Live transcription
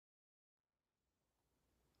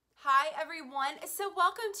Hi everyone, so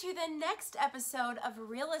welcome to the next episode of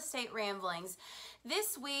Real Estate Ramblings.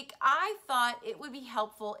 This week I thought it would be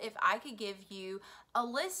helpful if I could give you a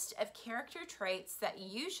list of character traits that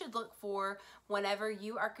you should look for whenever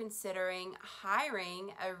you are considering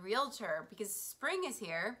hiring a realtor, because spring is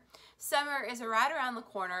here, summer is right around the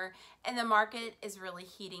corner, and the market is really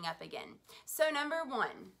heating up again. So number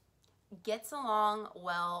one, gets along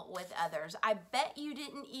well with others. I bet you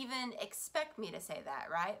didn't even expect me to say that,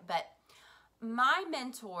 right? But my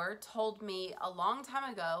mentor told me a long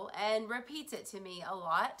time ago, and repeats it to me a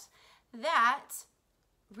lot, that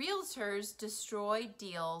realtors destroy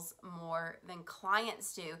deals more than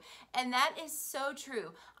clients do. And that is so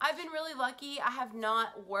true. I've been really lucky. I have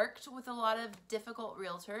not worked with a lot of difficult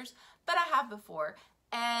realtors, but I have before.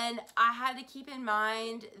 And I had to keep in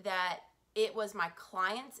mind that it was my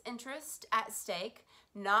client's interest at stake,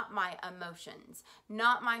 not my emotions,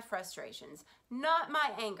 not my frustrations, not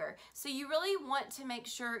my anger. So you really want to make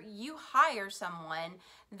sure you hire someone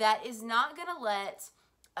that is not going to let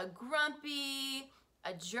a grumpy,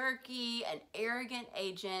 a jerky, an arrogant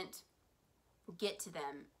agent get to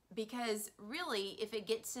them. Because really, if it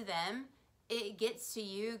gets to them, it gets to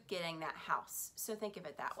you getting that house. So think of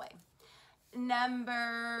it that way.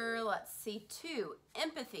 Number, let's see, 2,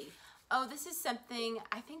 empathy. Oh, this is something,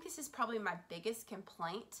 I think this is probably my biggest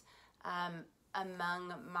complaint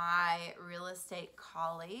among my real estate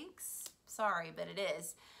colleagues. Sorry, but it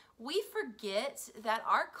is. We forget that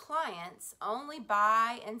our clients only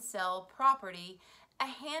buy and sell property a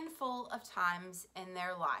handful of times in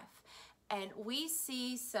their life. And we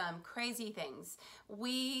see some crazy things.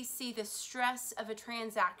 We see the stress of a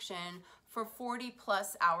transaction for 40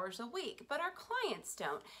 plus hours a week, but our clients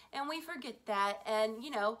don't. And we forget that, and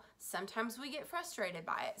sometimes we get frustrated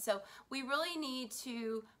by it. So we really need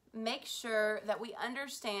to make sure that we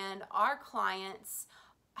understand our clients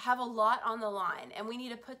have a lot on the line, and we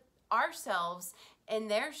need to put ourselves in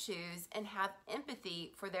their shoes and have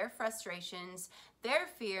empathy for their frustrations, their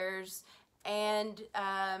fears, and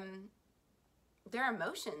their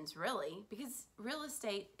emotions, really, because real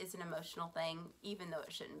estate is an emotional thing, even though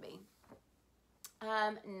it shouldn't be.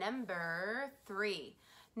 Number 3,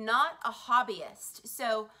 not a hobbyist.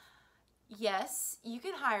 So yes, you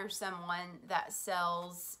can hire someone that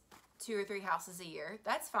sells 2 or 3 houses a year.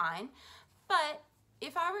 That's fine. But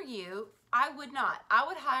if I were you, I would not. I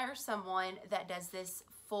would hire someone that does this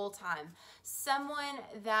full time. Someone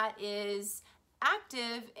that is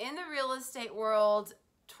active in the real estate world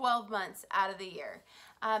 12 months out of the year.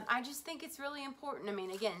 I just think it's really important. I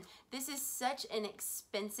mean, again, this is such an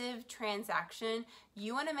expensive transaction.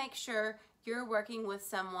 You want to make sure you're working with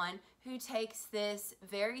someone who takes this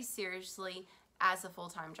very seriously as a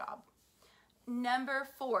full-time job. Number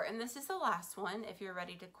 4, and this is the last one if you're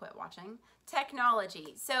ready to quit watching,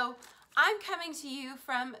 technology. So I'm coming to you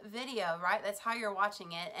from video, right? That's how you're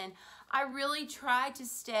watching it. And I really try to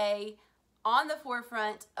stay on the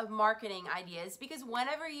forefront of marketing ideas, because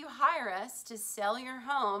whenever you hire us to sell your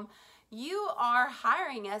home, you are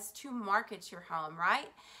hiring us to market your home, right?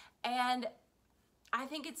 And I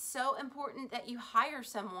think it's so important that you hire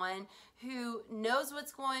someone who knows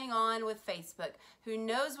what's going on with Facebook, who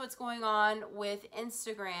knows what's going on with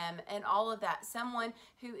Instagram and all of that. Someone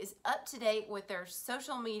who is up to date with their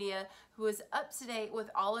social media, who is up to date with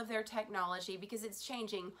all of their technology, because it's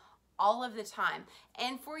changing all of the time.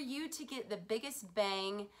 And for you to get the biggest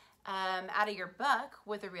bang out of your buck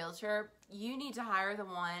with a realtor, you need to hire the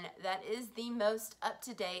one that is the most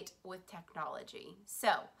up-to-date with technology. So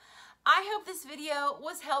I hope this video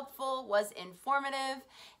was helpful, was informative.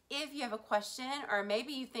 If you have a question, or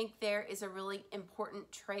maybe you think there is a really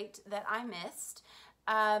important trait that I missed,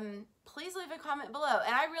 please leave a comment below.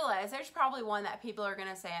 And I realize there's probably one that people are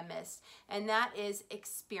gonna say I missed, and that is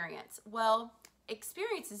experience. Well,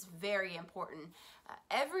 experience is very important.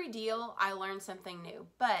 Every deal I learn something new,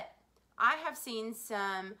 but I have seen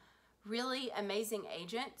some really amazing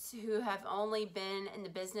agents who have only been in the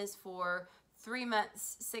business for 3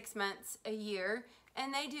 months, 6 months, a year,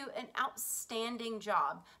 and they do an outstanding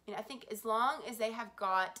job. I mean, I think as long as they have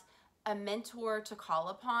got a mentor to call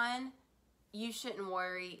upon, you shouldn't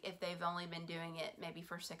worry if they've only been doing it maybe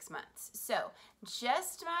for 6 months. So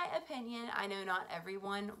just my opinion. I know not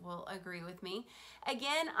everyone will agree with me.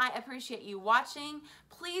 Again, I appreciate you watching.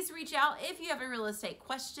 Please reach out if you have a real estate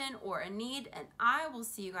question or a need, and I will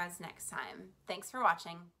see you guys next time. Thanks for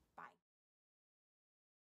watching.